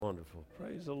wonderful.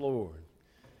 Praise the Lord.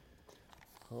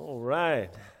 All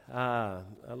right. I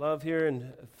love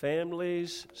hearing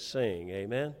families sing.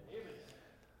 Amen.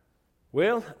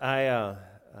 Well, I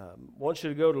want you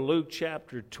to go to Luke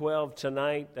chapter 12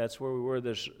 tonight. That's where we were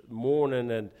this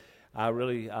morning, and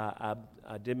I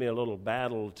did me a little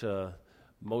battle to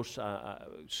as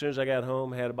soon as I got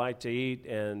home, had a bite to eat,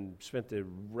 and spent the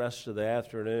rest of the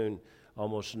afternoon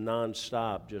almost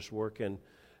nonstop just working,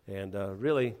 and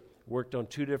really worked on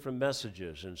two different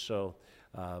messages. And so,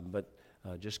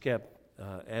 just kept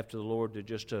after the Lord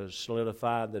to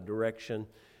solidify the direction.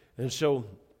 And so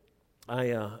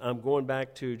I'm going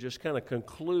back to just kind of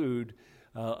conclude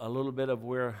a little bit of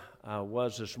where I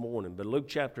was this morning. But Luke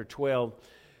chapter 12,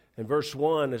 in verse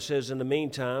 1, it says, "In the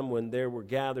meantime, when there were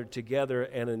gathered together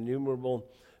an innumerable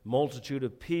multitude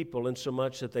of people,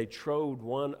 insomuch that they trode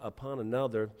one upon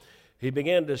another, he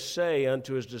began to say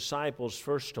unto his disciples,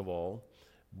 first of all,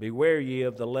 Beware ye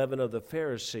of the leaven of the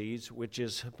Pharisees, which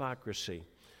is hypocrisy.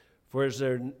 For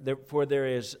there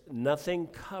is nothing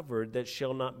covered that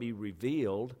shall not be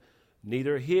revealed,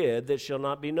 neither hid that shall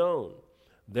not be known.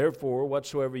 Therefore,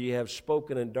 whatsoever ye have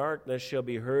spoken in darkness shall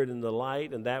be heard in the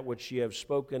light, and that which ye have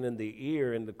spoken in the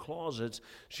ear in the closets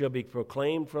shall be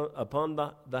proclaimed upon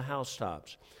the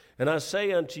housetops. And I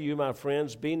say unto you, my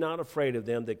friends, be not afraid of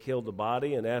them that kill the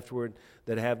body, and afterward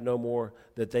that have no more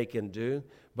that they can do.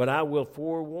 But I will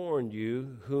forewarn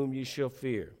you whom ye shall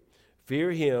fear.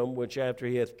 Fear him which after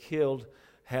he hath killed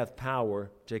hath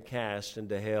power to cast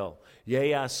into hell.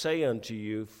 Yea, I say unto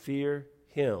you, fear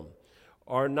him.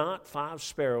 Are not 5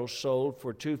 sparrows sold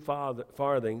for 2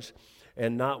 farthings,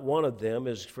 and not one of them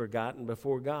is forgotten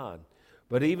before God?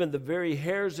 But even the very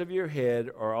hairs of your head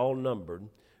are all numbered.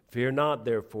 Fear not,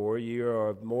 therefore, ye are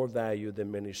of more value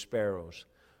than many sparrows.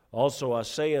 Also I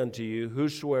say unto you,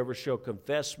 whosoever shall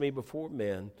confess me before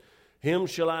men, him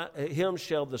shall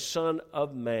the Son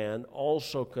of Man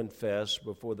also confess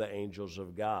before the angels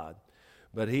of God.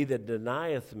 But he that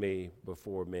denieth me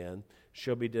before men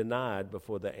shall be denied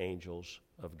before the angels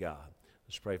of God."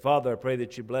 Let's pray. Father, I pray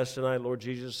that you bless tonight, Lord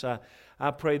Jesus.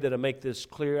 I pray that I make this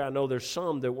clear. I know there's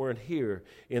some that weren't here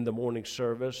in the morning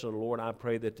service, and Lord, I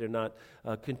pray that they're not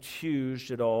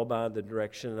confused at all by the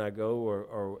direction I go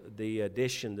or the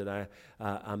addition that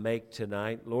I make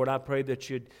tonight. Lord, I pray that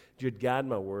you'd guide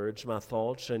my words, my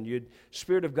thoughts, and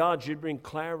Spirit of God, you'd bring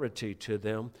clarity to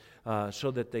them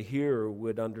so that the hearer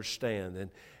would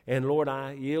understand. And Lord,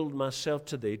 I yield myself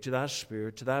to Thee, to Thy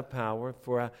Spirit, to Thy power,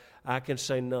 for I can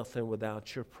say nothing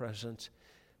without Your presence.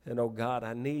 And, oh God,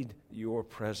 I need Your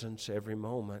presence every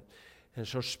moment. And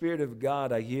so, Spirit of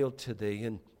God, I yield to Thee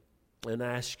and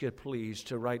ask You, please,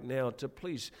 to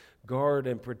please guard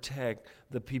and protect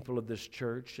the people of this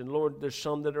church. And Lord, there's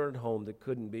some that are at home that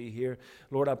couldn't be here.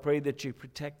 Lord, I pray that You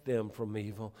protect them from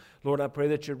evil. Lord, I pray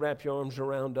that You wrap Your arms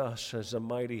around us as a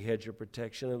mighty hedge of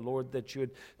protection. And Lord, that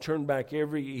You'd turn back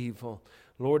every evil.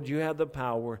 Lord, You have the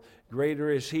power. Greater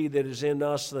is He that is in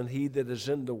us than he that is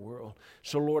in the world.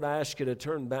 So Lord, I ask You to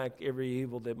turn back every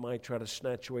evil that might try to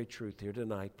snatch away truth here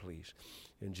tonight, please.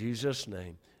 In Jesus'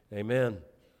 name, amen.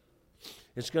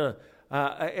 It's going to,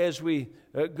 as we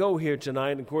go here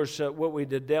tonight, of course, what we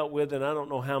dealt with, and I don't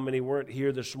know how many weren't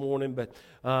here this morning, but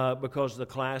because of the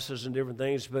classes and different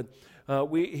things, but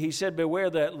he said, beware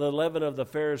the leaven of the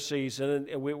Pharisees, and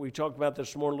we talked about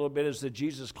this morning a little bit, is that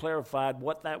Jesus clarified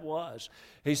what that was.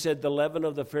 He said, the leaven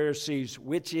of the Pharisees,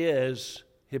 which is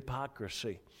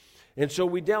hypocrisy. And so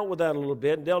we dealt with that a little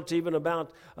bit, and dealt even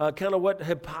about kind of what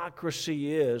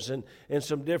hypocrisy is and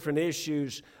some different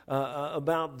issues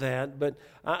about that. But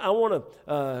I want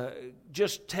to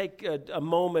just take a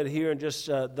moment here and just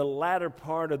the latter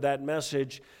part of that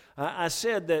message. I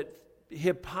said that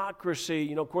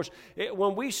hypocrisy, of course,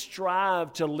 when we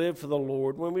strive to live for the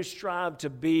Lord, when we strive to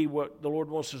be what the Lord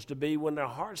wants us to be, when our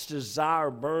heart's desire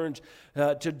burns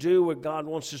to do what God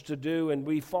wants us to do, and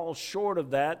we fall short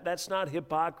of that, that's not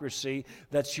hypocrisy,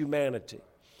 that's humanity.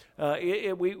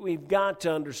 We've got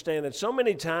to understand that so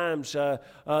many times the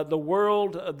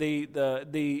world,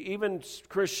 the even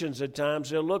Christians at times,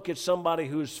 they'll look at somebody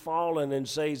who's fallen and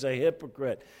say he's a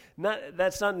hypocrite.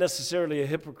 That's not necessarily a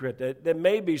hypocrite. There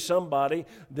may be somebody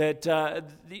that,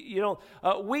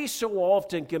 we so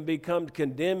often can become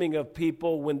condemning of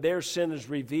people when their sin is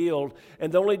revealed,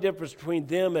 and the only difference between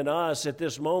them and us at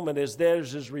this moment is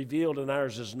theirs is revealed and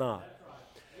ours is not.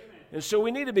 And so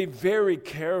we need to be very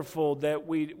careful that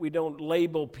we don't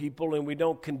label people and we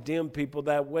don't condemn people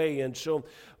that way. And so,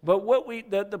 but what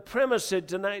the premise of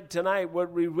tonight,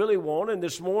 what we really want, and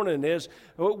this morning is,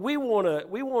 we want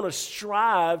to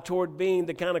strive toward being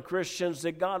the kind of Christians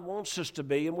that God wants us to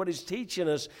be, and what He's teaching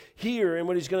us here, and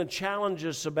what He's going to challenge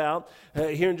us about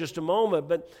here in just a moment.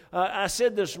 But I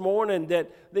said this morning that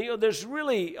there's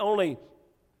really only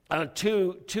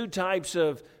two types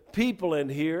of people in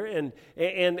here, and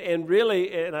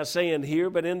really, and I say in here,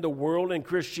 but in the world, in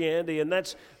Christianity, and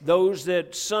that's those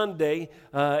that Sunday,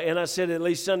 and I said at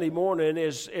least Sunday morning,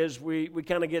 is we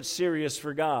kind of get serious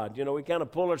for God. We kind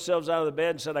of pull ourselves out of the bed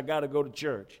and said, I got to go to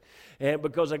church, and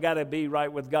because I got to be right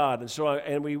with God, and so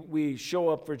we show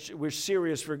up we're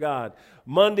serious for God.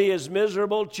 Monday is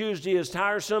miserable, Tuesday is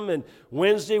tiresome, and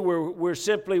Wednesday we're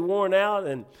simply worn out,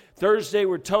 and Thursday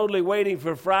we're totally waiting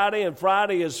for Friday, and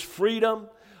Friday is freedom.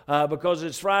 Because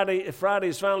it's Friday. Friday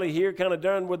is finally here, kind of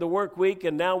done with the work week,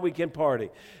 and now we can party.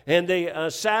 And the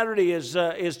Saturday is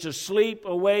to sleep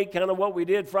away, kind of what we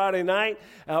did Friday night,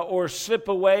 or slip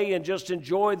away and just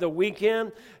enjoy the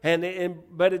weekend.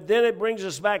 But then it brings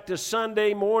us back to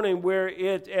Sunday morning, where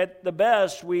at the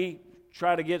best we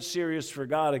try to get serious for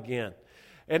God again.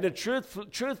 And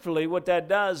truthfully, what that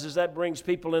does is that brings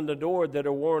people in the door that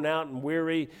are worn out and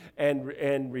weary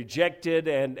and rejected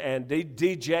and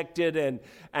dejected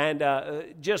and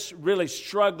just really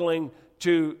struggling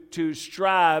to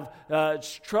strive,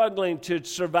 struggling to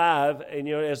survive, and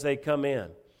as they come in.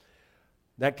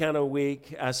 That kind of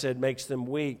week, I said, makes them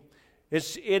weak.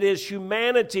 It is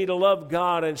humanity to love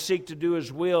God and seek to do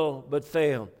His will, but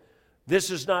fail.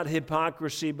 This is not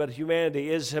hypocrisy, but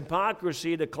humanity. It is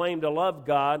hypocrisy to claim to love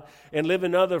God and live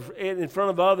in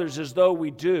front of others as though we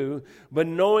do, but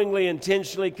knowingly,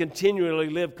 intentionally, continually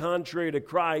live contrary to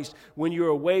Christ when you're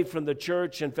away from the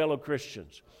church and fellow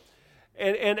Christians.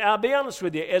 And I'll be honest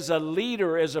with you, as a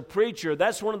leader, as a preacher,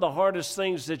 that's one of the hardest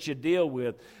things that you deal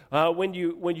with. When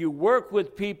you work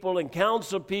with people and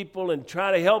counsel people and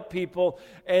try to help people,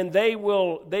 and they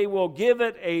will give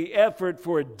it an effort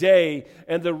for a day,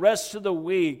 and the rest of the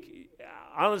week,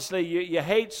 honestly, you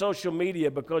hate social media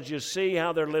because you see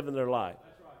how they're living their life.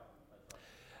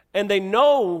 And they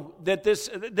know that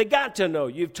they got to know.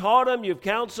 You've taught them, you've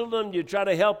counseled them, you try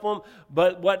to help them,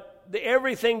 but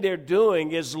everything they're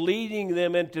doing is leading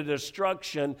them into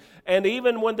destruction. And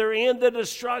even when they're in the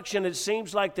destruction, it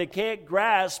seems like they can't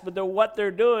grasp that what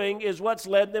they're doing is what's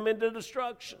led them into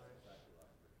destruction.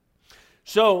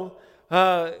 So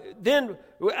then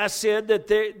I said that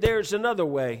there's another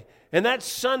way, and that's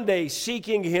Sunday,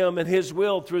 seeking Him and His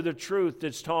will through the truth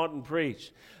that's taught and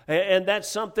preached. And that's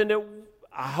something that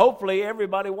hopefully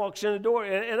everybody walks in the door.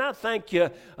 And I thank you.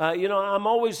 I'm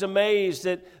always amazed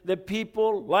that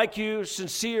people like you,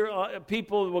 sincere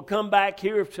people, will come back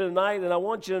here tonight. And I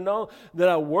want you to know that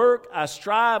I work, I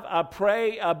strive, I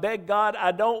pray, I beg God.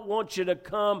 I don't want you to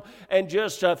come and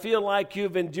just feel like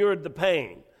you've endured the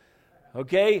pain.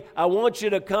 Okay? I want you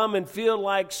to come and feel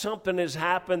like something has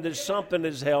happened, that something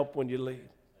has helped when you leave.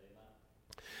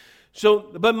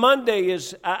 So, but Monday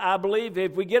is, I believe,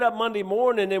 if we get up Monday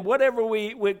morning and whatever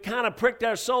we kind of pricked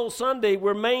our soul Sunday,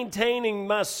 we're maintaining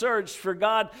my search for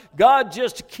God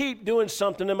just to keep doing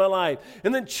something in my life.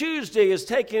 And then Tuesday is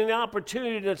taking an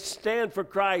opportunity to stand for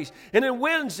Christ. And then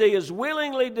Wednesday is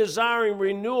willingly desiring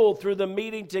renewal through the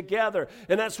meeting together.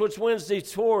 And that's what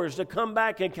Wednesday's for, is to come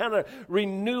back and kind of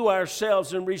renew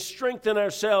ourselves and re-strengthen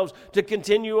ourselves to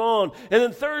continue on. And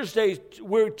then Thursday,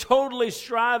 we're totally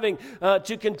striving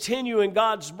to continue in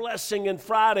God's blessing, and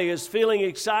Friday is feeling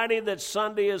excited that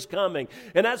Sunday is coming.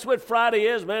 And that's what Friday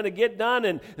is, man, to get done.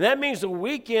 And that means the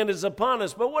weekend is upon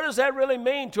us. But what does that really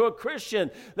mean to a Christian?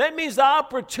 That means the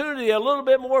opportunity, a little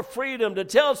bit more freedom to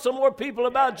tell some more people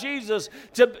about Jesus,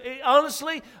 to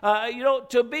honestly,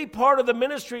 to be part of the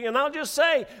ministry. And I'll just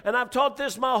say, and I've taught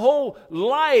this my whole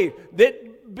life, that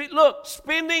look,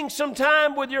 spending some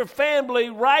time with your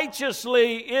family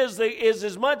righteously is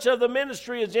as much of the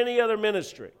ministry as any other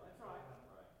ministry.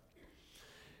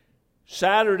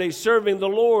 Saturday, serving the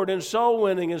Lord and soul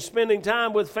winning and spending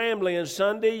time with family. And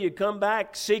Sunday, you come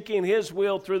back seeking His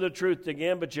will through the truth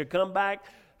again. But you come back,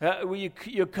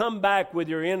 you come back with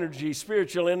your energy,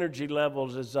 spiritual energy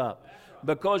levels is up,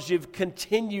 because you've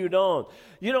continued on.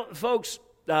 Folks,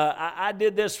 I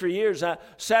did this for years.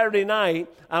 Saturday night,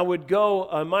 I would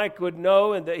go, Mike would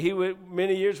know, and he would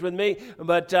many years with me,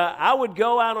 but I would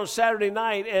go out on Saturday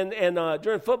night and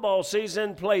during football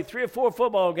season, play 3 or 4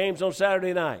 football games on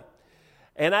Saturday night.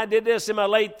 And I did this in my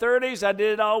late 30s. I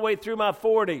did it all the way through my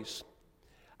 40s.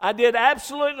 I did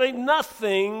absolutely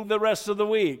nothing the rest of the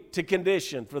week to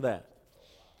condition for that.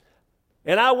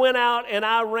 And I went out and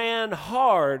I ran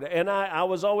hard, and I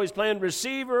was always playing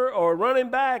receiver or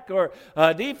running back or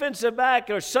defensive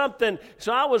back or something.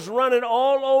 So I was running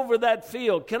all over that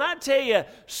field. Can I tell you,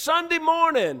 Sunday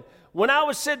morning, when I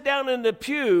would sit down in the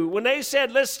pew, when they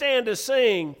said, let's stand to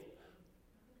sing,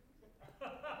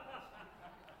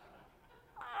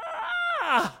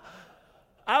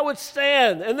 I would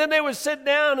stand, and then they would sit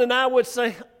down, and I would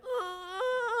say,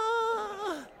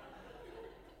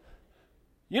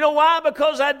 You know why?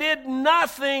 Because I did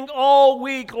nothing all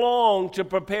week long to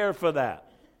prepare for that.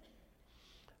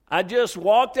 I just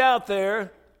walked out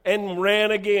there and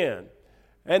ran again.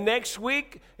 And next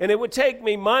week, and it would take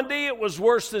me Monday, it was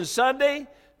worse than Sunday.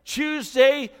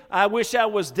 Tuesday, I wish I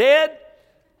was dead.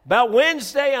 About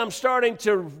Wednesday, I'm starting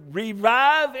to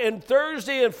revive, and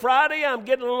Thursday and Friday, I'm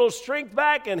getting a little strength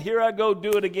back, and here I go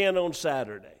do it again on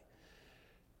Saturday.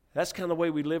 That's kind of the way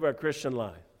we live our Christian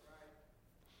life.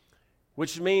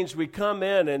 Which means we come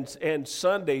in, and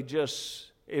Sunday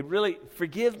just, it really,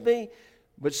 forgive me,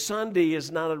 but Sunday is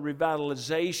not a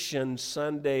revitalization.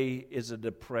 Sunday is a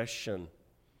depression.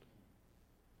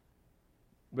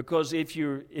 Because if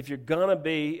you're going to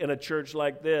be in a church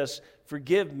like this,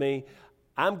 forgive me,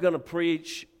 I'm going to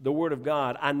preach the Word of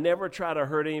God. I never try to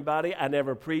hurt anybody. I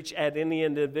never preach at any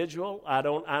individual. I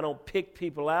don't pick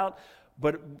people out.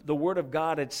 But the Word of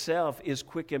God itself is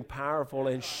quick and powerful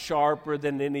and sharper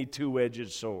than any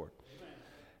two-edged sword.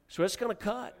 So it's going to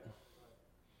cut.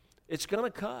 It's going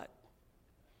to cut.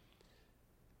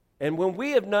 And when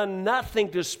we have done nothing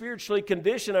to spiritually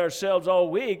condition ourselves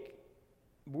all week,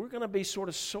 we're going to be sort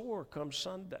of sore come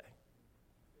Sunday.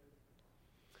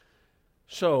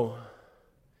 So,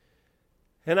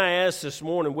 and I asked this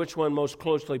morning, which one most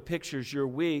closely pictures your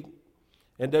week?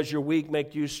 And does your week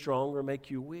make you strong or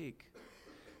make you weak?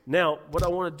 Now, what I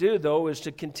want to do, though, is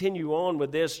to continue on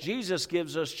with this. Jesus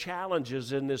gives us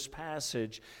challenges in this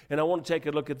passage, and I want to take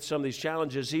a look at some of these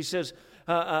challenges. He says,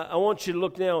 I want you to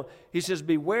look now. He says,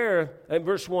 beware, in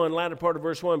verse 1, latter part of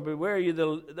verse 1, beware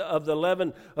you of the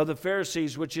leaven of the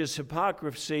Pharisees, which is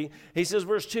hypocrisy. He says,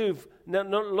 verse 2, now,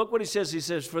 look what he says. He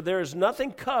says, for there is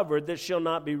nothing covered that shall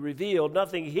not be revealed,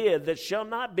 nothing hid that shall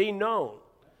not be known.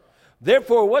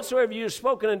 Therefore, whatsoever you have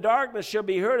spoken in darkness shall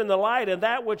be heard in the light, and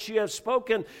that which you have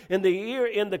spoken in the ear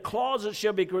in the closet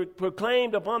shall be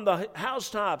proclaimed upon the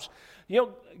housetops. You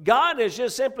know, God is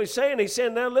just simply saying, He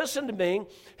said, now listen to me.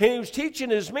 And He was teaching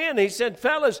His men. He said,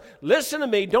 fellas, listen to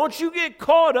me. Don't you get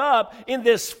caught up in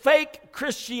this fake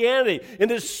Christianity, in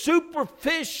this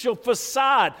superficial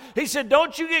facade. He said,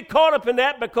 don't you get caught up in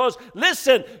that, because,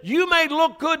 listen, you may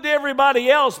look good to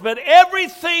everybody else, but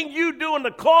everything you do in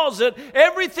the closet,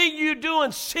 everything you do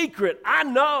in secret, I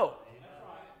know.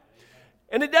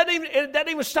 And it doesn't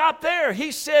even stop there.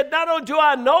 He said, not only do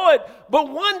I know it, but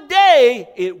one day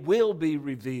it will be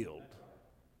revealed.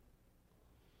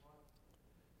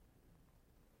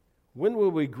 When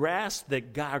will we grasp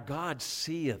that God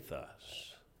seeth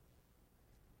us?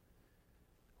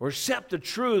 Or accept the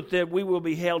truth that we will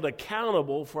be held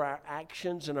accountable for our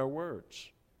actions and our words?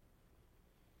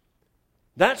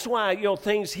 That's why,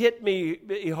 things hit me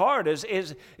hard.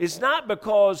 It's not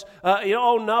because,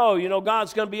 oh no,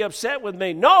 God's going to be upset with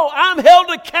me. No, I'm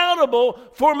held accountable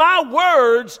for my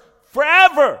words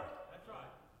forever.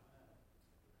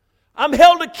 I'm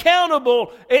held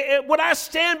accountable. When I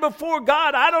stand before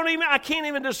God, I can't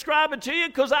even describe it to you,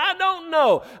 because I don't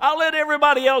know. I'll let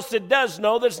everybody else that does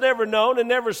know, that's never known and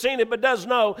never seen it but does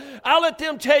know, I'll let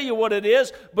them tell you what it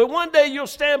is. But one day you'll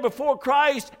stand before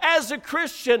Christ as a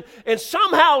Christian, and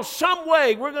somehow, some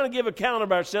way, we're going to give account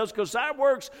of ourselves, because our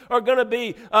works are going to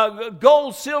be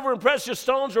gold, silver, and precious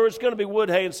stones, or it's going to be wood,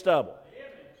 hay, and stubble.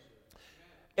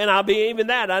 And I'll be even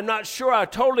that. I'm not sure I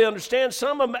totally understand.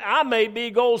 I may be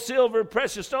gold, silver,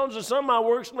 precious stones, and some of my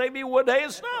works may be wood, hay,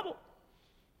 and stubble.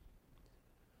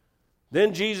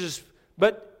 Then Jesus,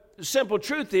 but the simple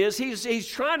truth is, he's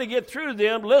trying to get through to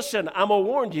them. Listen, I'm going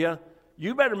to warn you.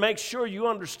 You better make sure you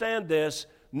understand this.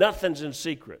 Nothing's in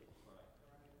secret.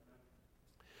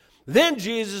 Then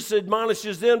Jesus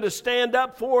admonishes them to stand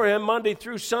up for Him Monday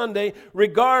through Sunday,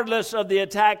 regardless of the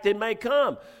attack that may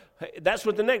come. That's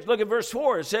what look at verse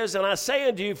 4. It says, and I say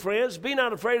unto you, friends, be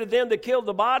not afraid of them that kill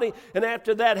the body, and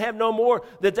after that have no more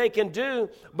that they can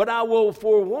do. But I will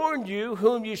forewarn you,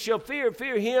 whom you shall fear.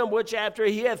 Fear him which after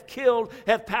he hath killed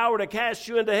hath power to cast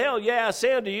you into hell. Yea, I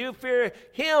say unto you, fear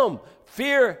him.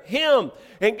 Fear him.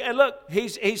 And look,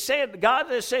 he's saying,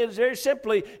 God is saying very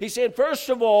simply, He said, first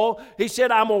of all, He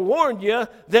said, I'm going to warn you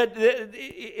that,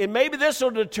 and maybe this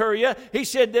will deter you. He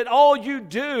said that all you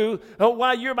do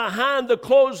while you're behind the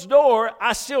closed door,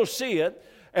 I still see it.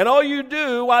 And all you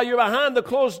do while you're behind the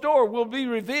closed door will be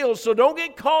revealed. So don't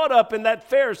get caught up in that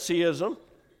Phariseeism.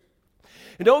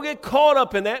 And don't get caught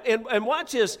up in that. And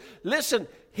watch this. Listen,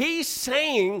 he's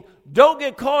saying don't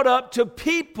get caught up to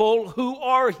people who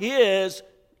are his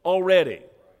already.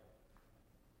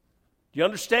 Do you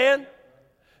understand?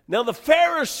 Now, the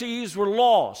Pharisees were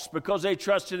lost because they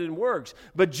trusted in works.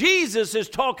 But Jesus is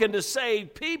talking to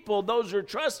saved people, those who are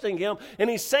trusting him. And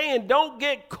he's saying, don't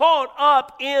get caught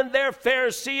up in their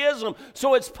Phariseeism.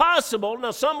 So it's possible,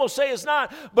 now some will say it's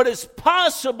not, but it's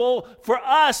possible for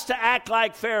us to act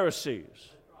like Pharisees.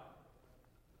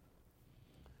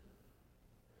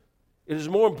 It is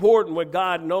more important what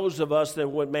God knows of us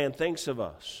than what man thinks of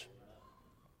us.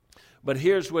 But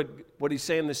here's what he's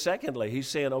saying secondly. He's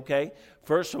saying, okay,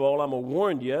 first of all, I'm going to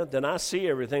warn you, then I see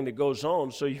everything that goes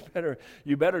on, so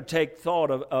you better take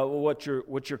thought of what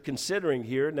you're considering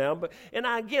here now.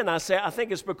 I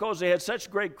think it's because they had such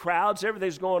great crowds,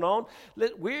 everything's going on.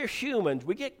 We're humans.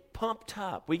 We get pumped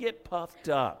up. We get puffed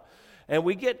up. And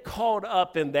we get caught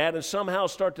up in that and somehow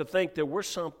start to think that we're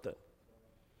something.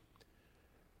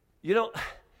 You know,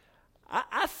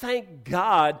 I thank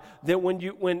God that when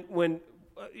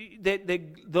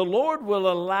the Lord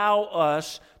will allow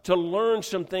us to learn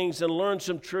some things and learn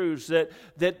some truths, that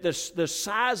the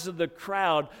size of the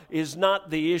crowd is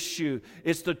not the issue.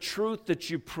 It's the truth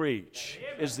that you preach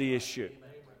is the issue.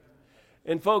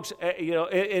 And folks,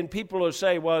 and people will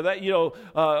say, well, that,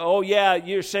 oh yeah,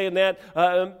 you're saying that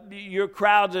your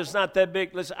crowd is not that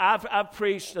big. Listen, I've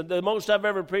preached, the most I've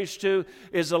ever preached to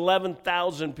is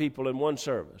 11,000 people in one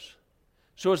service.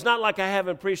 So it's not like I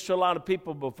haven't preached to a lot of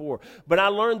people before. But I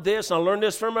learned this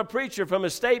from a preacher, from a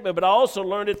statement, but I also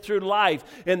learned it through life.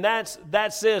 And that's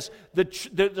this.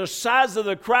 The size of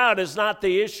the crowd is not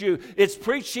the issue. It's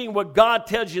preaching what God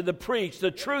tells you to preach,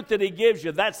 the truth that he gives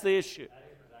you. That's the issue.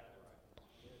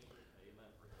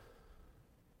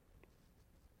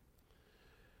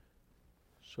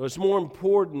 So it's more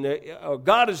important.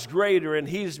 God is greater, and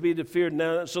he's to be feared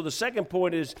now. So the second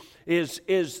point is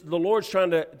the Lord's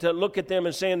trying to look at them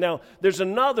and saying, now, there's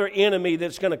another enemy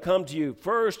that's going to come to you.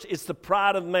 First, it's the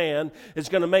pride of man. It's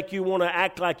going to make you want to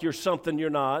act like you're something you're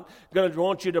not. Going to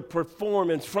want you to perform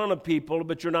in front of people,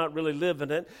 but you're not really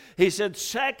living it. He said,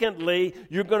 secondly,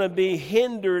 you're going to be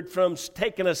hindered from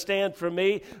taking a stand for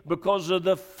me because of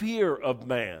the fear of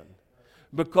man.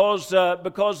 Because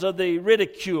of the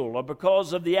ridicule, or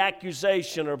because of the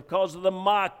accusation, or because of the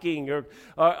mocking, or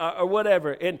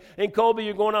whatever. And Colby,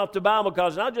 you're going off to Bible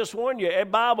college. And I'll just warn you,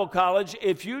 at Bible college,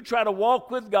 if you try to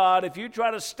walk with God, if you try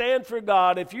to stand for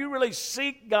God, if you really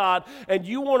seek God, and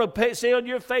you want to stay on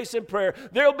your face in prayer,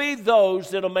 there'll be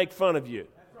those that'll make fun of you.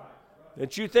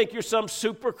 That you think you're some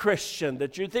super Christian,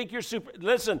 that you think you're super.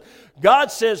 Listen, God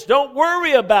says, don't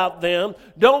worry about them.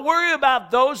 Don't worry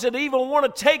about those that even want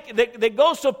to take, that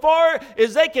go so far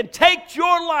as they can take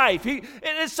your life. And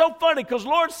it's so funny because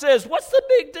Lord says, what's the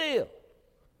big deal?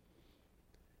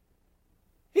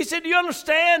 He said, do you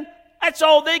understand? That's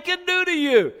all they can do to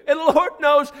you. And the Lord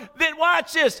knows that,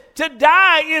 watch this, to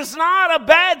die is not a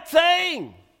bad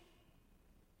thing.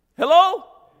 Hello?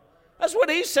 That's what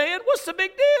he's saying. What's the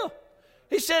big deal?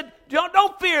 He said,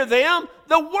 don't fear them.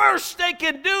 The worst they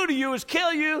can do to you is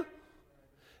kill you.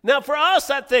 Now, for us,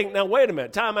 I think, now, wait a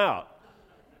minute, time out.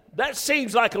 That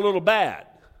seems like a little bad.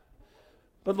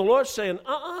 But the Lord's saying,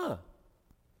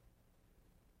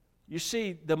 You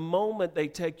see, the moment they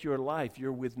take your life,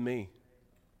 you're with me.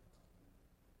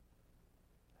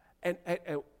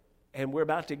 And we're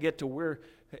about to get to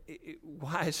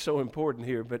why it's so important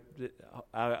here, but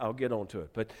I'll get on to it.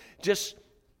 But just,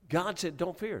 God said,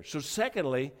 don't fear. So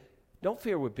secondly, don't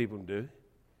fear what people do.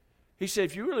 He said,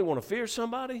 if you really want to fear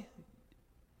somebody,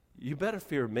 you better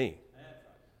fear me.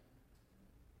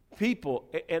 People,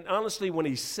 and honestly, when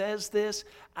he says this,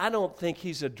 I don't think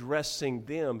he's addressing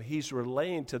them. He's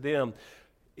relaying to them.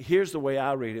 Here's the way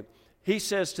I read it. He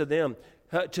says to them,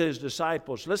 to his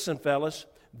disciples, listen, fellas,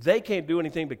 they can't do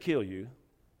anything but kill you.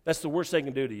 That's the worst they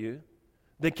can do to you.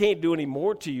 They can't do any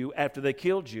more to you after they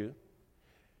killed you.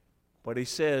 But he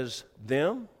says,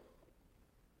 them,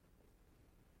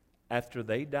 after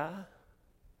they die,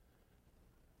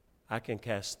 I can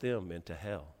cast them into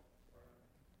hell.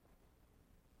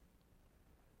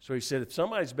 So he said, if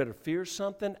somebody's better fear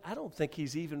something, I don't think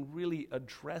he's even really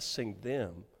addressing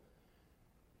them.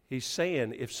 He's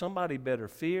saying, if somebody better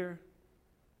fear,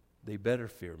 they better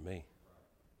fear me.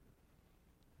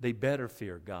 They better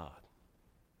fear God.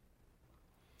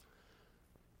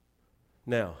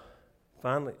 Now,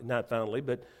 not finally,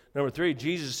 but number 3,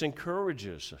 Jesus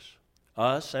encourages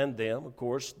us and them, of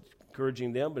course,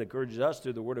 encouraging them, but encourages us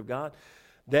through the Word of God,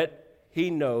 that He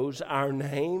knows our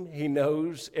name. He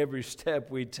knows every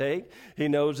step we take. He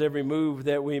knows every move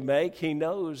that we make. He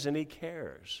knows and He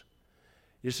cares.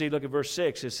 You see, look at verse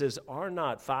 6. It says, "Are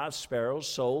not 5 sparrows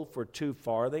sold for 2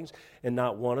 farthings, and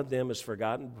not one of them is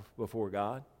forgotten before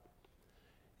God?"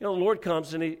 You know, the Lord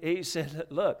comes and he said,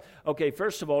 look, okay,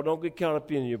 first of all, don't get caught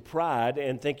up in your pride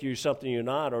and think you're something you're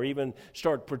not, or even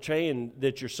start portraying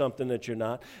that you're something that you're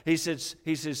not. He says,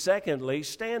 secondly,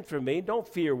 stand for me. Don't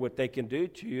fear what they can do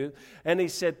to you. And he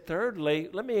said, thirdly,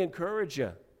 let me encourage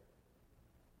you.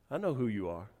 I know who you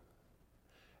are.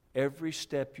 Every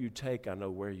step you take, I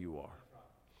know where you are.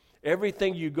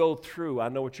 Everything you go through, I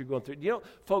know what you're going through. You know,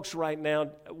 folks, right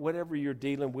now, whatever you're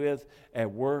dealing with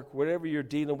at work, whatever you're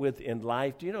dealing with in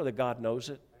life, do you know that God knows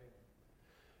it?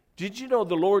 Did you know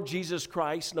the Lord Jesus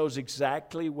Christ knows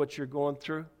exactly what you're going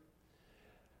through?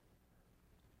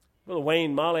 Well,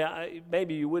 Wayne, Molly,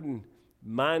 maybe you wouldn't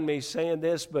mind me saying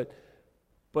this, but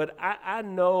I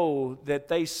know that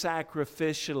they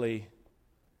sacrificially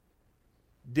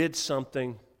did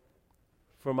something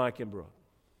for Mike and Brooke.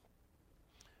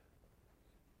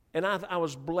 And I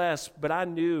was blessed, but I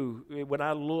knew when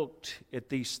I looked at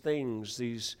these things,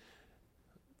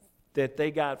 that they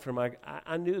got from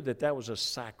I knew that was a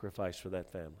sacrifice for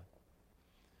that family.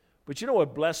 But you know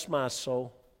what blessed my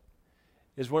soul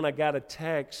is when I got a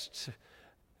text.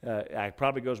 It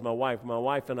probably goes to my wife. My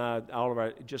wife and I, all of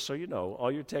our, just so you know,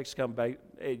 all your texts come back.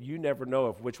 You never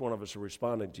know which one of us are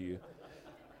responding to you.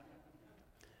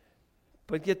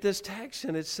 But get this text,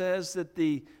 and it says that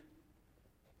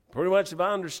pretty much, if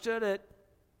I understood it,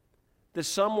 that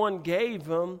someone gave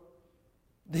them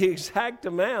the exact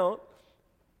amount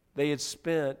they had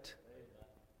spent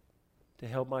to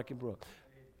help Mike and Brooke.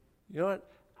 You know what?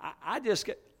 I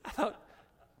thought,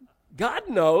 God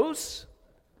knows.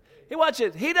 Hey, watch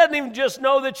it. He doesn't even just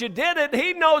know that you did it.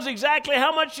 He knows exactly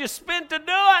how much you spent to do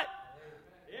it.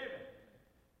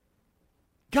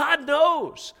 God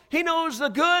knows. He knows the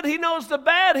good. He knows the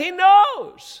bad. He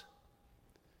knows.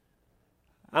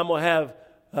 I'm going to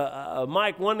have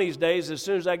Mike one of these days, as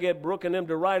soon as I get Brooke and them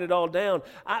to write it all down.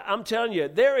 I'm telling you,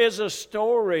 there is a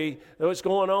story that's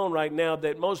going on right now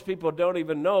that most people don't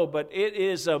even know, but it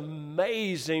is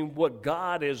amazing what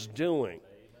God is doing.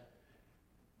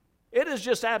 It is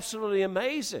just absolutely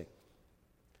amazing.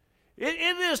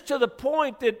 It is to the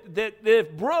point that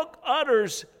if Brooke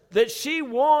utters that she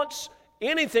wants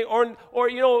anything,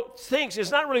 or thinks, it's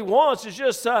not really wants, it's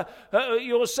just,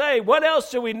 you'll say, what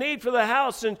else do we need for the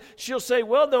house? And she'll say,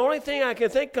 well, the only thing I can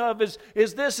think of is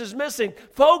this is missing.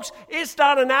 Folks, it's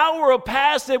not an hour will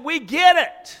pass that we get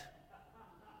it.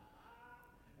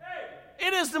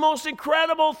 It is the most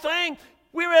incredible thing.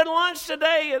 We were at lunch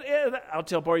today, and I'll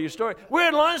tell part of your story. We were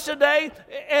at lunch today,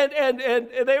 and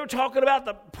they were talking about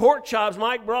the pork chops.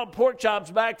 Mike brought pork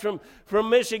chops back from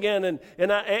Michigan,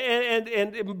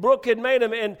 and Brooke had made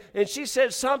them, and she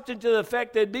said something to the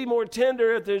effect that it'd be more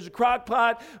tender if there's a crock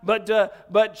pot, but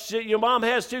your mom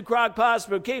has 2 crock pots,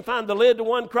 but can't find the lid to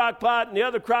one crock pot, and the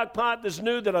other crock pot that's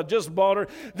new that I just bought her,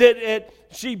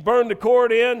 she burned the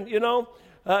cord in,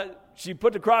 She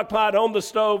put the crock pot on the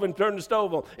stove and turned the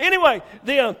stove on. Anyway,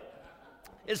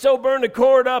 it so burned the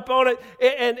cord up on it,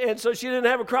 and so she didn't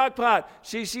have a crock pot.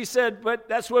 She said, but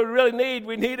that's what we really need.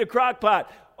 We need a crock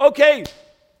pot. Okay,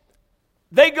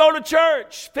 they go to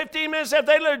church. 15 minutes after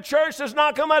they leave church, there's a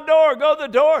knock on my door. Go to the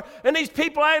door, and these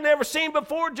people I had never seen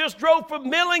before just drove from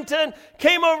Millington,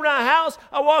 came over to our house.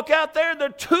 I walk out there. There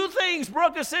are 2 things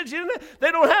Brooke has said.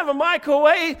 They don't have a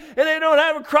microwave, and they don't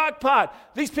have a crock pot.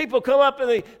 These people come up,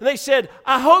 and they said,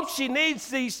 I hope she needs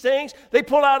these things. They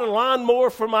pull out a lawnmower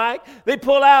for Mike. They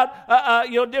pull out,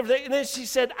 different things. And then she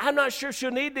said, I'm not sure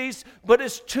she'll need these, but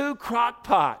it's 2 crock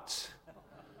pots.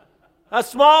 A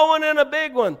small one and a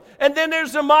big one. And then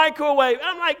there's a microwave.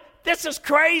 I'm like, this is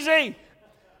crazy.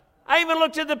 I even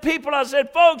looked at the people. I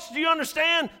said, folks, do you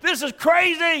understand? This is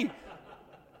crazy. And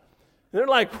they're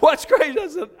like, what's crazy?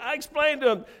 I explained to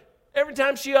them, every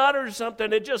time she utters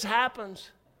something, it just happens.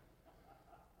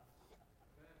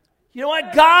 You know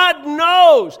what? God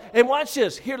knows. And watch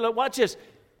this. Here, watch this.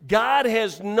 God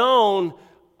has known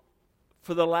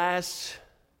for the last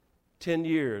 10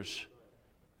 years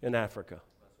in Africa.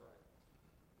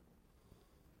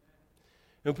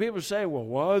 And people say, well,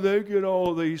 why do they get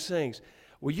all these things?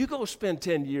 Well, you go spend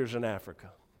 10 years in Africa.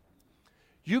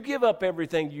 You give up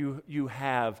everything you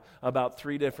have about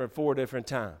 4 different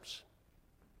times.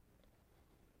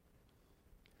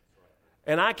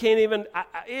 And I can't even,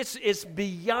 it's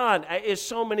beyond, it's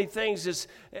so many things.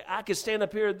 I could stand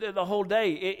up here the whole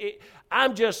day.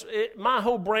 My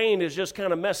whole brain is just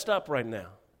kind of messed up right now.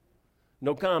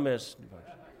 No comments.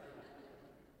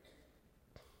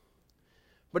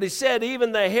 But he said,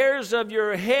 even the hairs of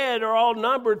your head are all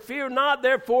numbered. Fear not,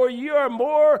 therefore, you are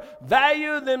more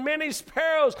valued than many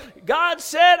sparrows. God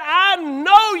said, I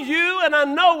know you and I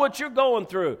know what you're going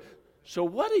through. So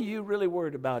what are you really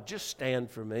worried about? Just stand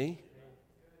for me.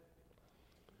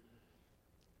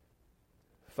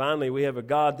 Finally, we have a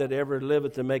God that ever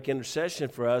liveth to make intercession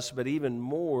for us, but even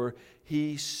more,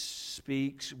 he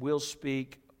will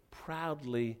speak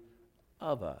proudly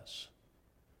of us.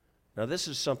 Now, this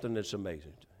is something that's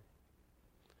amazing.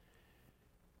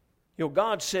 You know,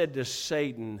 God said to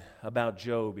Satan about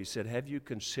Job, he said, have you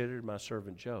considered my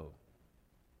servant Job?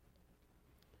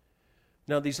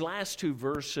 Now, these last two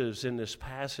verses in this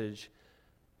passage,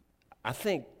 I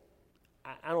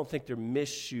don't think they're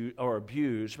misused or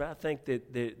abused, but I think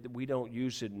that we don't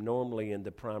use it normally in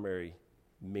the primary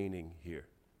meaning here.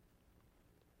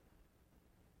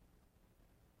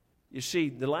 You see,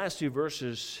 the last two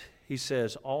verses, he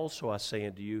says, also I say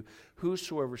unto you,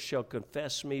 whosoever shall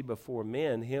confess me before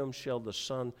men, him shall the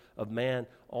Son of Man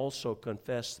also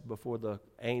confess before the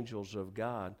angels of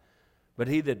God. But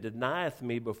he that denieth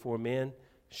me before men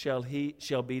shall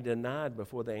be denied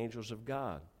before the angels of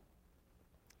God.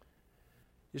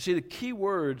 You see, the key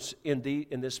words in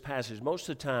this passage, most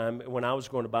of the time when I was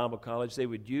going to Bible college, they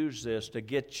would use this to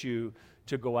get you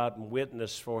to go out and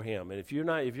witness for him. And if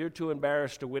you're too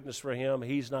embarrassed to witness for him,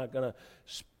 he's not going to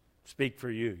speak for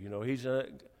you. You know,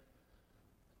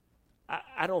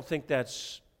 I don't think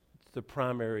that's the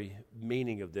primary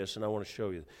meaning of this, and I want to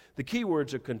show you. The key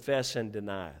words are confess and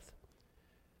denieth.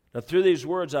 Now, through these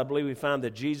words, I believe we find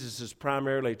that Jesus is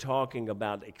primarily talking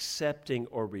about accepting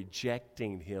or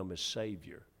rejecting him as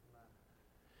Savior.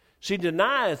 See,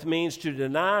 denieth means to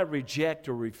deny, reject,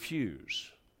 or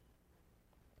refuse.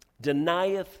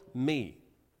 Denieth me.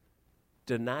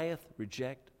 Denieth,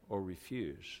 reject, or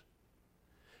refuse.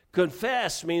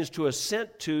 Confess means to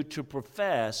assent to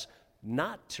profess,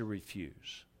 not to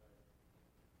refuse.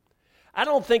 I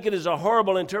don't think it is a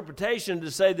horrible interpretation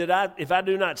to say that if I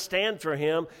do not stand for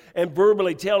him and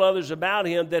verbally tell others about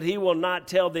him, that he will not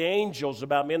tell the angels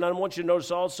about me. And I want you to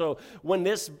notice also when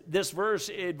this verse,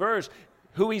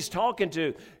 who he's talking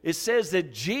to, it says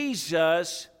that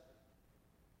Jesus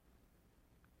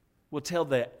will tell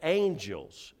the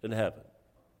angels in heaven.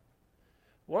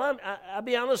 Well, I'll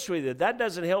be honest with you, that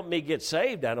doesn't help me get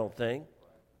saved, I don't think.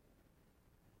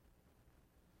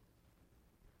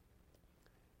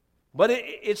 But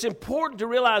it's important to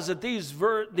realize that these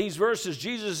verses,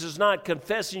 Jesus is not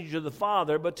confessing to the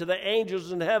Father, but to the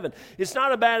angels in heaven. It's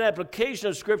not a bad application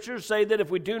of Scripture to say that if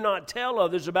we do not tell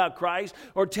others about Christ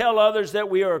or tell others that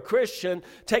we are a Christian,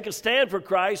 take a stand for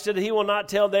Christ, that he will not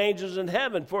tell the angels in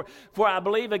heaven. For I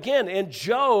believe, again, in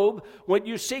Job, when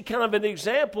you see kind of an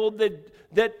example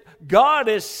that God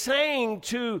is saying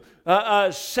to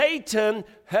Satan,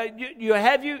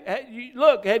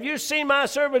 look, have you seen my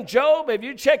servant Job? Have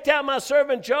you checked out my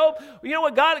servant Job? You know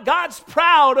what? God's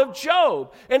proud of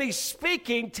Job. And he's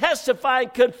speaking, testifying,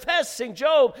 confessing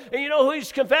Job. And you know who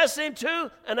he's confessing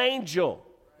to? An angel.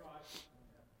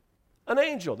 An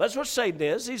angel. That's what Satan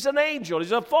is. He's an angel.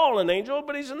 He's a fallen angel,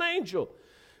 but he's an angel.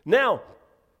 Now,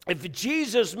 if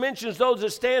Jesus mentions those that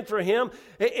stand for him,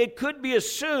 it could be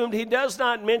assumed he does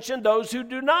not mention those who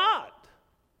do not.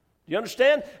 You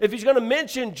understand? If he's going to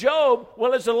mention Job, well,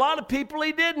 there's a lot of people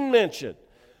he didn't mention.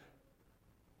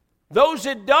 Those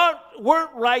that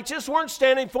weren't righteous, weren't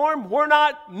standing for him, were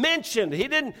not mentioned. He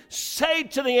didn't say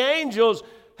to the angels,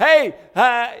 hey,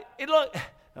 look,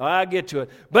 I'll get to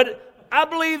it. But I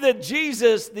believe that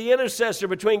Jesus, the intercessor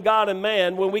between God and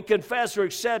man, when we confess or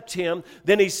accept him,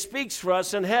 then he speaks for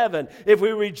us in heaven. If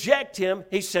we reject him,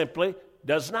 he simply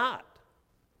does not.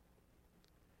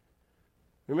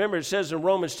 Remember, it says in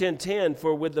Romans 10:10,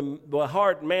 for with the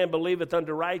heart man believeth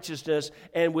unto righteousness,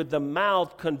 and with the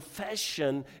mouth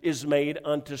confession is made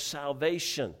unto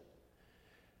salvation.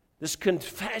 This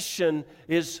confession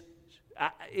is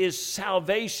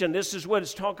salvation. This is what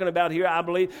it's talking about here, I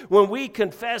believe. When we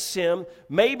confess him,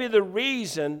 maybe the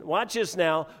reason, watch this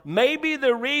now, maybe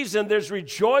the reason there's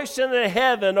rejoicing in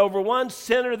heaven over one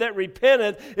sinner that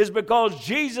repenteth is because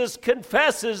Jesus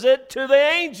confesses it to the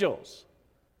angels.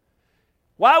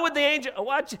 Why would the angel,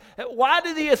 why do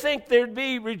you think there'd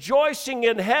be rejoicing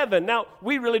in heaven? Now,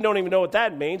 we really don't even know what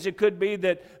that means. It could be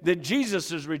that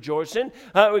Jesus is rejoicing.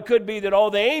 It could be that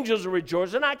all the angels are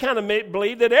rejoicing. I kind of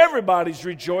believe that everybody's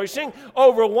rejoicing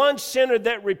over one sinner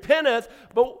that repenteth.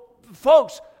 But,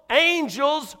 folks,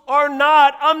 angels are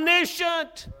not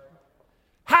omniscient.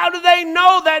 How do they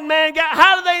know that man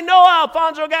how do they know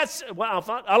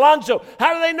Alonzo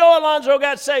how do they know Alonzo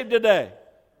got saved today?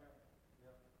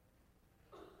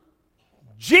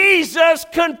 Jesus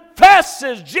confessed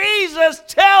confesses. Jesus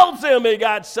tells him he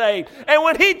got saved. And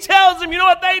when he tells them, you know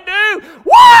what they do?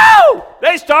 Woo!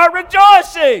 They start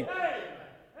rejoicing.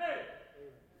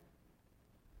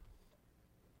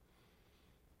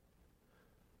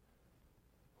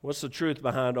 What's the truth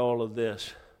behind all of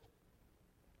this?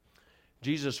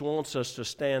 Jesus wants us to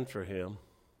stand for him.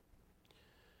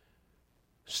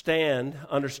 Stand,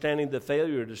 understanding the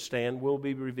failure to stand will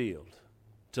be revealed.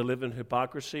 To live in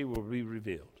hypocrisy will be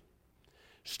revealed.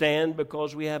 Stand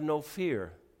because we have no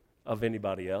fear of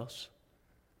anybody else.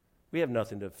 We have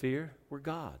nothing to fear. We're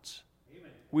God's. Amen.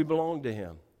 We belong to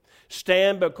him.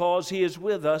 Stand because he is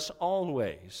with us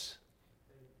always.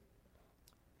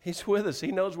 He's with us.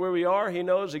 He knows where we are. He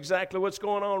knows exactly what's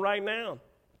going on right now.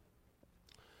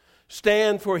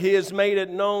 Stand for he has made it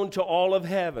known to all of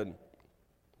heaven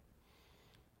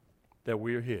that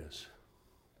we're his.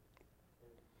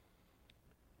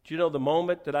 Do you know the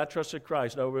moment that I trusted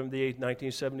Christ, November the 8th,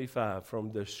 1975,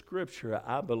 from the Scripture,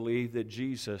 I believe that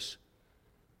Jesus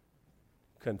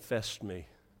confessed me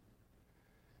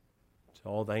to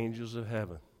all the angels of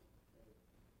heaven.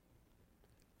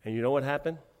 And you know what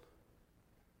happened?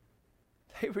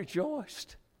 They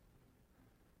rejoiced.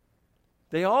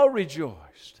 They all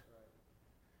rejoiced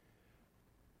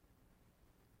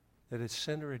that a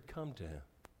sinner had come to him.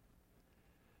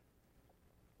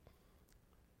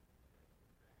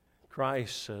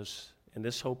 Christ says, in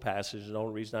this whole passage, the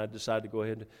only reason I decided to go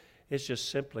ahead, it's just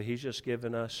simply, he's just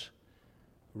given us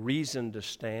reason to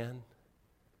stand,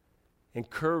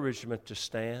 encouragement to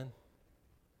stand.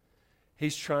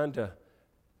 He's trying to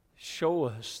show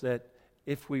us that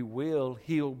if we will,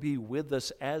 he'll be with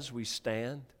us as we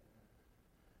stand.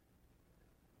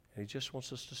 And he just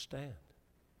wants us to stand.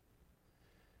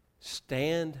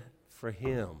 Stand for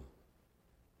him.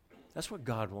 That's what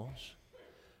God wants.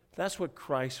 That's what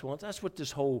Christ wants. That's what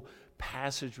this whole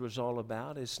passage was all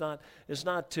about. It's not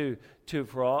to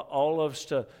for all of us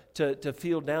to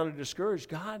feel down or discouraged.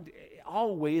 God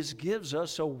always gives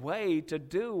us a way to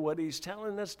do what he's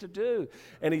telling us to do.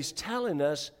 And he's telling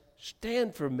us,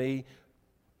 stand for me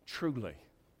truly.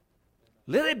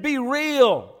 Let it be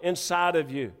real inside of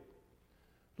you.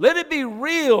 Let it be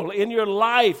real in your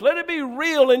life. Let it be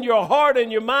real in your heart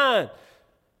and your mind.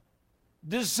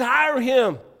 Desire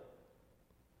him.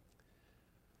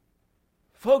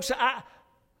 Folks,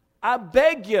 I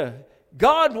beg you,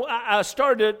 God, I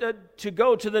started to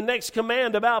go to the next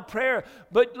command about prayer.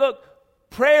 But look,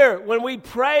 prayer, when we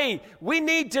pray, we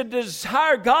need to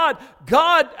desire God.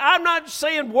 God, I'm not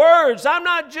saying words. I'm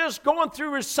not just going through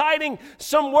reciting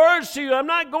some words to you. I'm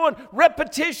not going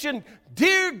repetition.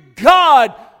 Dear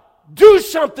God, do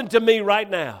something to me right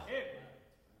now.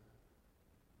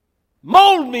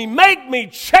 Mold me, make me,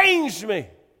 change me.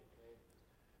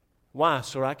 Why?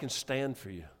 So I can stand for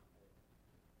you.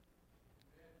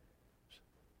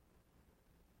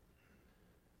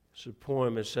 It's a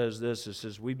poem that says this. It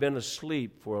says, we've been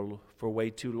asleep for way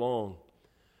too long,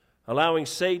 allowing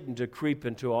Satan to creep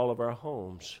into all of our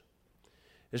homes.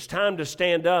 It's time to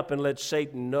stand up and let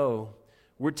Satan know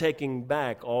we're taking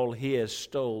back all he has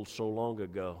stole so long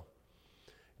ago.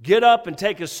 Get up and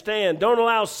take a stand. Don't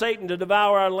allow Satan to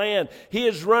devour our land. He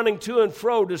is running to and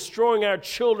fro, destroying our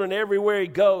children everywhere he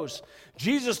goes.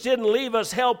 Jesus didn't leave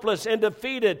us helpless and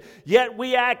defeated, yet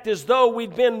we act as though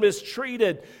we've been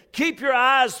mistreated. Keep your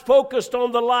eyes focused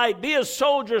on the light. Be a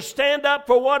soldier. Stand up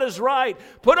for what is right.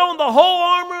 Put on the whole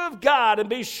armor of God and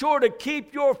be sure to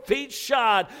keep your feet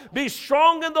shod. Be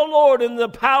strong in the Lord and the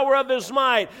power of his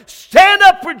might. Stand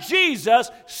up for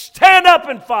Jesus. Stand up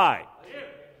and fight.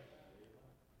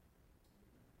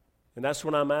 And that's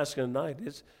what I'm asking tonight.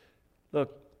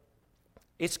 Look,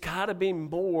 it's got to be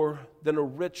more than a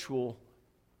ritual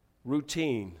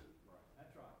routine.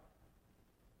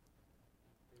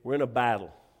 We're in a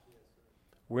battle.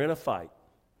 We're in a fight.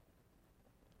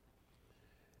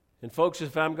 And folks,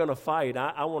 if I'm going to fight,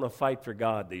 I want to fight for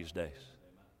God these days.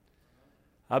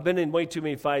 I've been in way too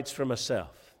many fights for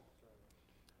myself.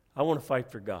 I want to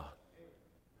fight for God.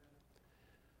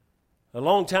 A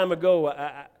long time ago,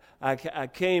 I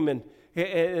came and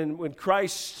when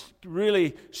Christ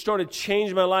really started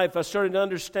changing my life, I started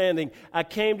understanding. I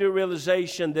came to a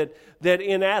realization that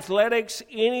in athletics,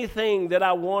 anything that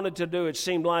I wanted to do, it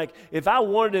seemed like if I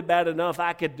wanted it bad enough,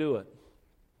 I could do it.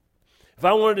 If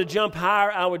I wanted to jump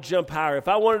higher, I would jump higher. If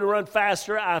I wanted to run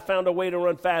faster, I found a way to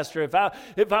run faster. If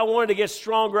I wanted to get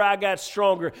stronger, I got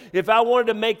stronger. If I wanted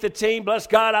to make the team, bless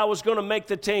God, I was going to make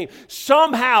the team.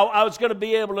 Somehow, I was going to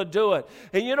be able to do it.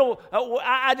 And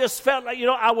I just felt like,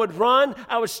 I would run.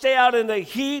 I would stay out in the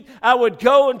heat. I would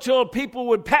go until people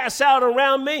would pass out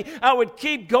around me. I would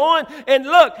keep going. And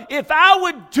look, if I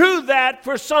would do that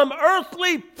for some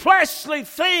earthly, fleshly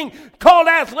thing called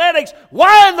athletics,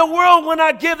 why in the world would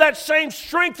I give that same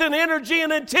strength and energy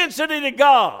and intensity to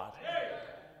God?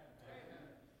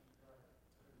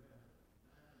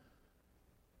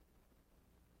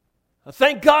 I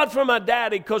thank God for my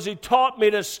daddy because he taught me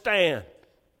to stand.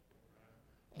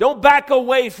 Don't back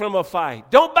away from a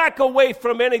fight. Don't back away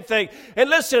from anything. And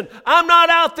listen, I'm not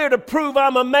out there to prove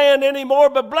I'm a man anymore,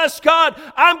 but bless God,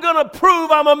 I'm going to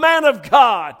prove I'm a man of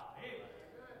God.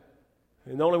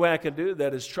 And the only way I can do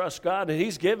that is trust God. And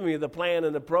He's given me the plan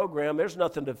and the program. There's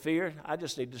nothing to fear. I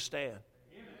just need to stand.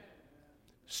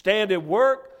 Stand at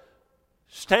work.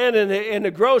 Stand in the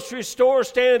grocery store.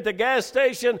 Stand at the gas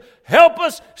station. Help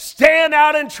us stand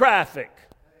out in traffic.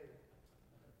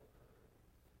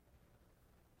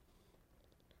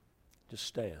 Just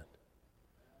stand.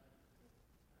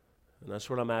 And that's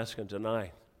what I'm asking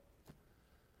tonight.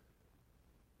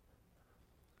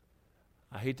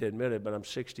 I hate to admit it, but I'm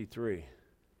 63.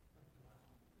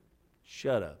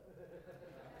 Shut up.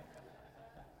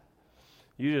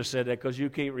 You just said that because you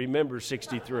can't remember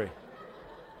 63.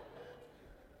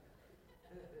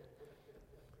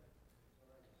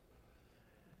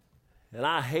 And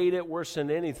I hate it worse than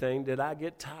anything that I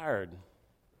get tired.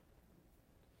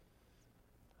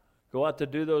 Go out to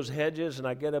do those hedges, and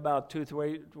I get about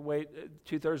two-thirds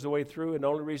of the way through, and the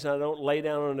only reason I don't lay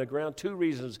down on the ground, 2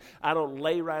 reasons I don't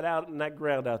lay right out in that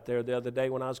ground out there the other day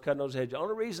when I was cutting those hedges. The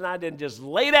only reason I didn't just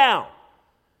lay down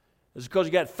is because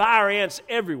you got fire ants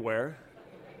everywhere,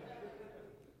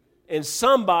 and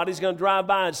somebody's going to drive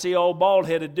by and see an old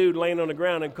bald-headed dude laying on the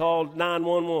ground and call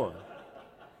 911.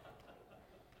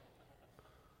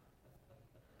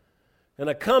 And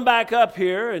I come back up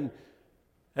here, and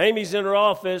Amy's in her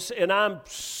office, and I'm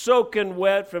soaking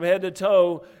wet from head to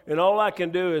toe, and all I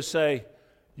can do is say,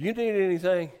 "You need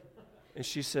anything?" And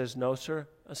she says, "No, sir."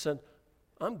 I said,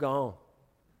 "I'm gone.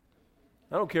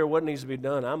 I don't care what needs to be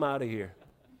done. I'm out of here."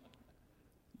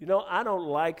 I don't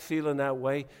like feeling that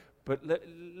way, but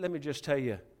let me just tell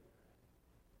you,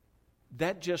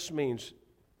 that just means,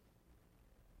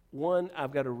 one,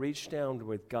 I've got to reach down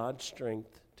with God's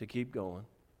strength to keep going.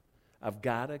 I've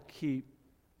got to keep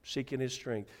seeking His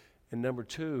strength. And number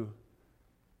 2,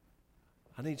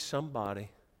 I need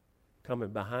somebody coming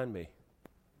behind me.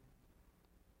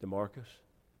 DeMarcus.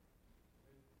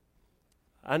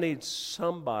 I need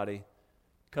somebody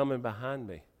coming behind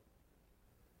me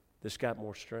that's got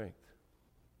more strength.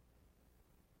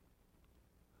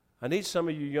 I need some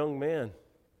of you young men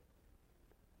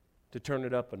to turn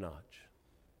it up a notch.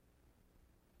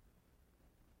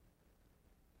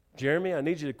 Jeremy, I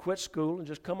need you to quit school and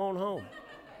just come on home.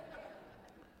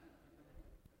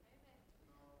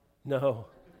 No,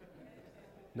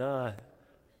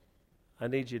 I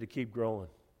need you to keep growing.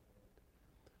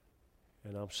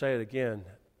 And I'll say it again,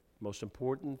 the most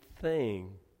important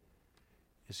thing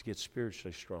is to get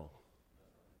spiritually strong.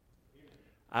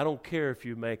 I don't care if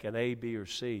you make an A, B, or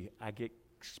C. I get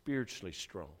spiritually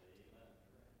strong.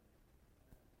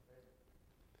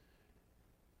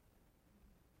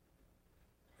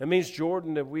 That means,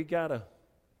 Jordan, that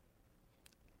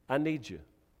I need you.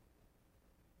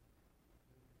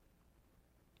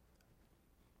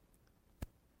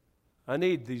 I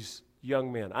need these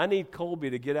young men. I need Colby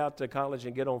to get out to college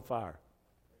and get on fire.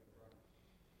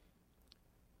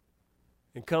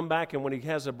 And come back, and when he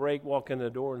has a break, walk in the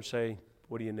door and say,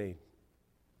 "What do you need?"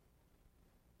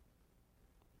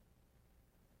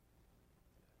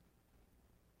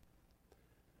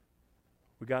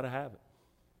 We got to have it.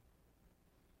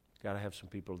 Got to have some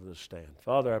people to stand.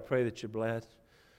 Father, I pray that you bless